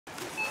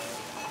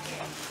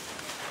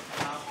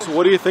So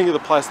what do you think of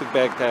the plastic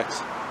bag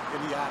tax?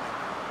 Idiotic.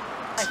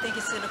 I think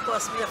it's going to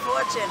cost me a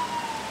fortune.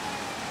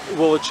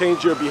 Will it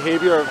change your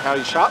behavior of how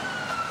you shop?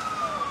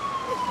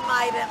 It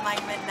might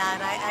not.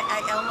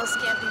 I almost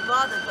can't be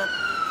bothered, but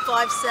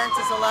 5 cents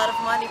is a lot of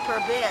money per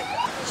bag.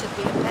 It should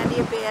be a penny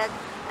a bag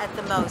at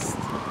the most.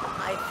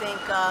 I think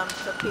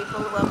for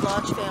people who have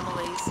large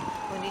families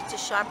who need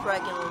to shop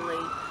regularly,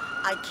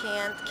 I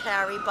can't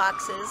carry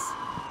boxes.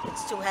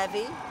 It's too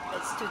heavy.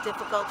 It's too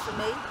difficult for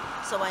me.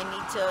 So I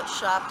need to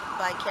shop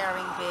by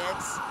carrying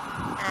bags.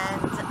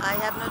 And I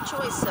have no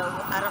choice, so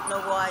I don't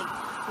know why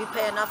we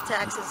pay enough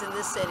taxes in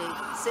this city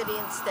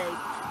and state,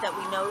 that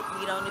we know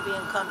we'd only be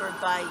encumbered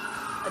by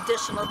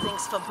additional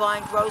things for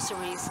buying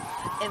groceries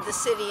in the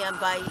city, and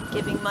by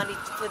giving money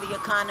for the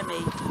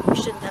economy, we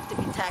shouldn't have to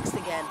be taxed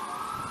again.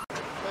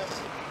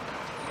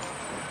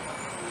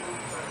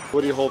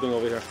 What are you holding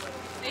over here?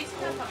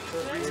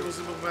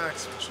 Reusable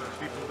bags, which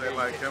people, they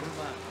like them.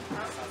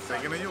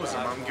 They're gonna use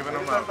them. I'm giving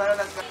them out.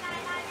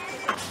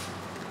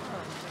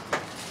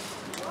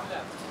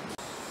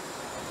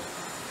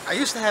 I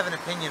used to have an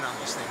opinion on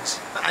these things.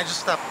 I just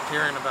stopped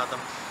hearing about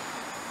them.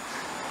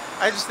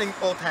 I just think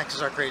all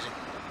taxes are crazy.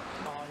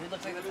 Oh, he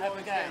looks like the type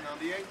of guy.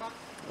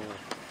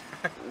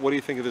 What do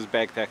you think of this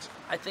bag tax?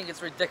 I think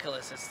it's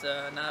ridiculous. It's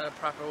not a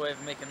proper way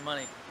of making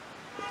money.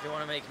 If you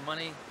want to make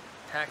money,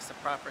 tax the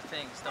proper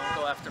things. Don't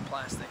go after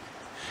plastic.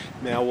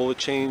 Now, will it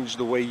change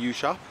the way you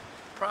shop?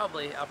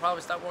 Probably. I'll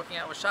probably stop working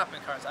out with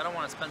shopping carts. I don't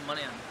want to spend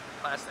money on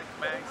plastic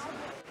bags.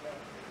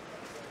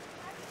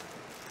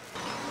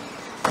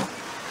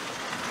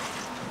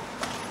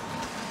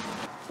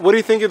 What do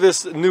you think of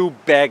this new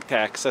bag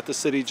tax that the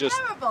city just...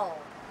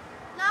 Terrible.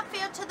 Not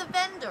fair to the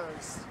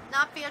vendors.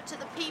 Not fair to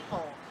the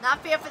people.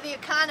 Not fair for the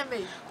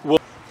economy. Well,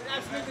 It's an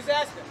absolute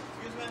disaster.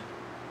 Excuse me?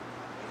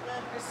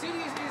 The city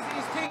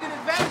is taking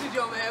advantage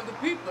over here of the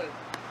people.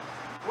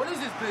 What is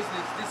this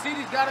business? The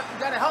city's gotta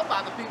help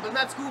out the people,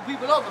 not school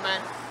people over,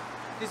 man.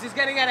 This is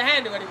getting out of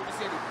hand already with the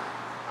city.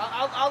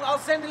 I'll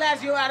send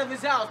Elasio out of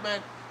his house,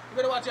 man. You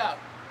better watch out.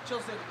 Chill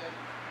city, man.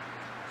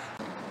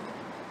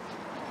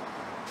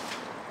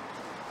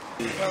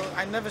 Well,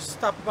 I never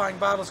stopped buying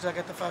bottles because I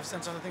get the 5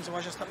 cents on the things, so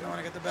why should I stop now when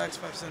I get the bags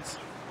 5 cents?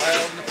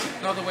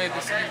 Another way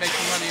the city makes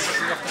money is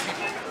ripping off the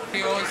people.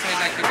 He always say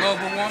like the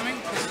global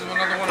warming, this is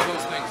another one of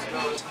those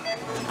things.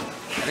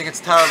 I think it's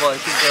terrible. I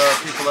think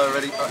people are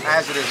already,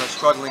 as it is, are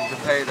struggling to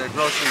pay their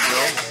grocery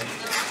bills.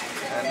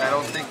 And I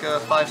don't think a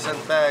 5 cent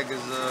bag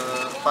is,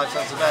 5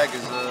 cents a bag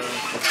is,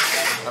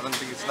 I don't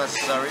think it's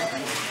necessary.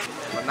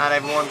 But not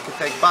everyone can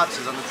take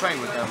boxes on the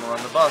train with them, or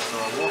on the bus,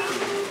 or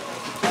walking.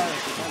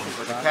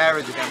 With a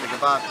carriage, you can't take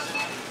a box.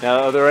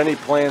 Now, are there any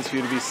plans for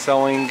you to be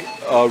selling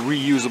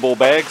reusable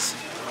bags?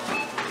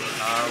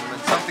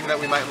 It's something that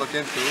we might look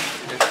into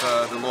if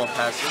the law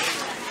passes.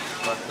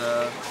 But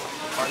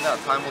find out.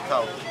 Time will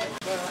tell.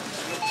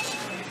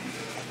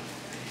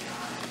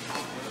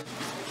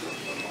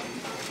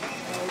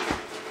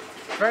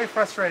 Very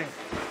frustrating.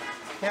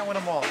 Can't win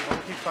them all. We'll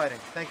keep fighting.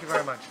 Thank you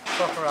very much.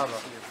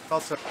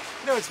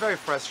 You know, it's very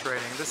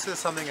frustrating. This is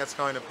something that's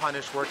going to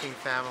punish working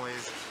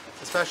families,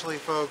 especially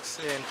folks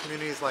in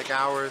communities like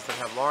ours that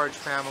have large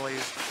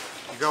families.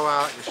 You go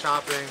out, you're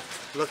shopping,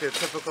 you look at a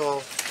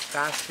typical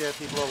basket,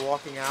 people are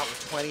walking out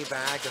with 20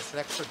 bags. That's an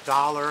extra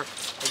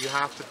 $1 that you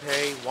have to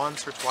pay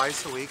once or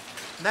twice a week.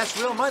 And that's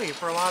real money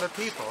for a lot of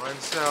people. And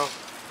so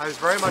I was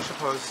very much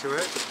opposed to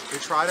it. We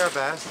tried our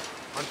best.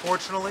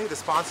 Unfortunately, the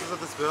sponsors of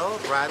this bill,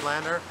 Brad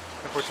Lander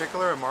in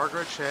particular and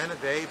Margaret Chin,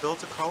 they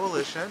built a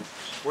coalition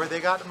where they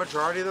got the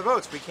majority of the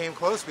votes. We came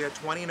close. We had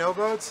 20 no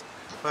votes,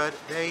 but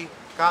they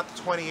got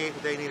the 28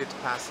 that they needed to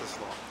pass this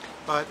law.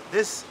 But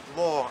this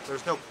law,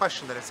 there's no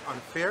question that it's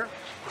unfair.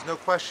 There's no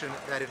question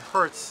that it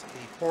hurts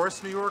the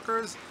poorest New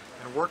Yorkers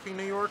and working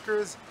New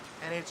Yorkers,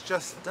 and it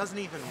just doesn't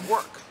even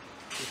work.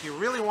 If you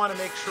really want to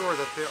make sure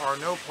that there are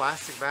no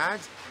plastic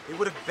bags, they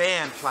would have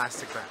banned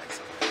plastic bags.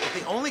 If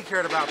they only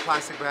cared about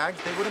plastic bags,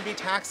 they wouldn't be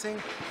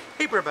taxing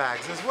paper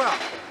bags as well.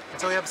 And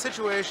so we have a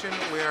situation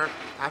where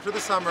after the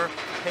summer,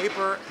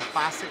 paper and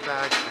plastic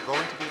bags are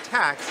going to be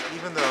taxed,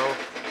 even though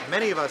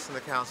many of us in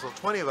the council,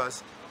 20 of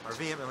us, are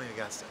vehemently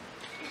against it.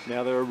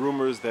 Now, there are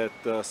rumors that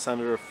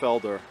Senator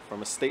Felder,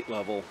 from a state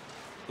level,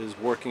 is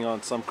working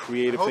on some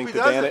creative thing to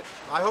ban it.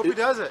 I hope he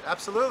does it,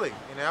 absolutely.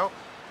 You know,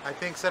 I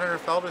think Senator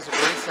Felder is a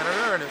great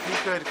senator, and if he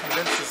could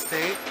convince the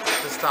state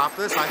to stop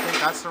this, I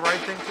think that's the right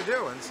thing to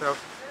do. And so,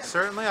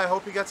 certainly, I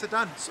hope he gets it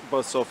done.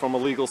 But so, from a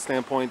legal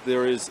standpoint,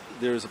 there is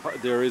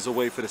a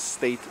way for the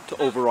state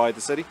to override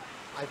the city?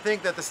 I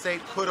think that the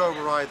state could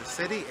override the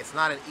city. It's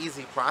not an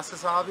easy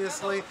process,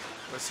 obviously,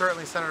 but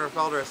certainly Senator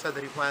Felder has said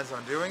that he plans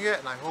on doing it,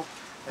 and I hope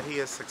that he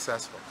is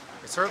successful.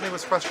 It certainly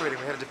was frustrating.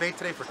 We had a debate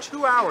today for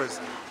 2 hours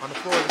on the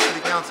floor of the City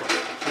Council.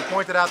 We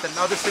pointed out that in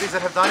other cities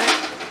that have done it,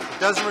 it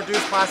doesn't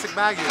reduce plastic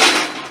bag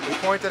use. We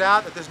pointed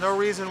out that there's no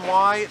reason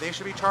why they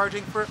should be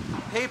charging for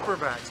paper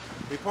bags.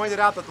 We pointed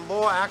out that the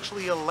law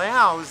actually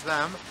allows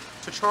them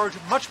to charge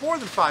much more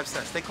than 5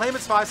 cents. They claim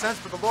it's 5 cents,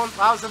 but the law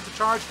allows them to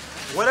charge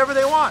whatever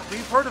they want.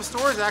 We've heard of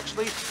stores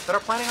actually that are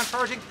planning on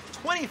charging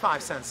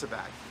 25 cents a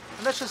bag.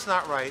 And that's just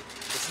not right.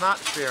 It's not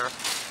fair.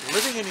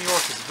 Living in New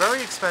York is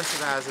very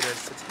expensive as it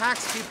is. To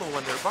tax people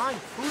when they're buying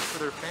food for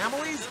their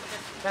families,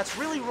 that's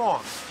really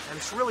wrong. And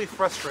it's really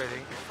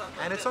frustrating.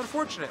 And it's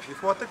unfortunate. We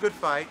fought the good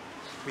fight.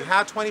 We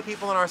had 20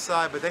 people on our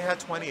side, but they had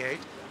 28.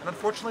 And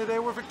unfortunately, they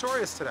were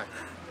victorious today.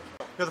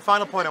 The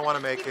final point I want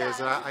to make is,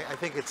 I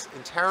think it's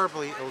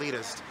terribly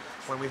elitist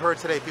when we heard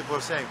today people are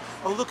saying,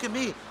 oh, look at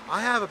me,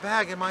 I have a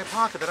bag in my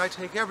pocket that I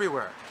take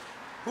everywhere.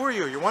 Who are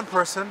you? You're one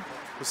person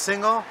who's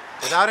single,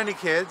 without any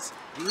kids,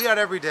 you eat out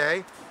every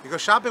day, you go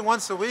shopping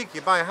once a week,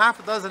 you buy a half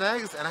a dozen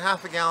eggs and a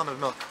half a gallon of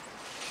milk.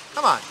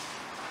 Come on.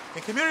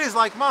 In communities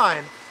like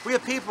mine, we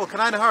have people,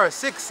 Kanai Nahara,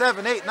 6,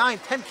 7, 8, 9,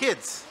 10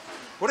 kids.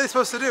 What are they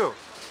supposed to do?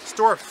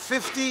 Store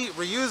 50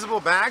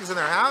 reusable bags in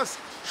their house?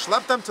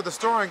 Schlep them to the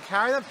store and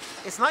carry them?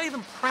 It's not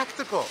even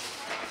practical.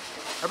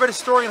 I read a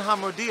story in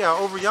Hamodia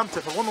over Yom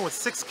Tov. A woman with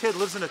 6 kids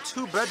lives in a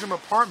 2-bedroom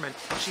apartment.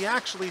 She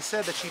actually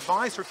said that she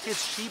buys her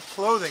kids cheap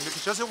clothing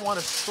because she doesn't want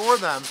to store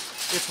them.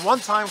 It's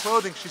one-time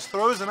clothing. She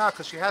throws them out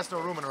because she has no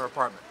room in her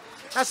apartment.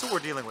 That's what we're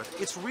dealing with.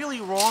 It's really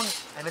wrong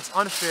and it's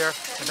unfair,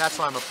 and that's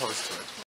why I'm opposed to it.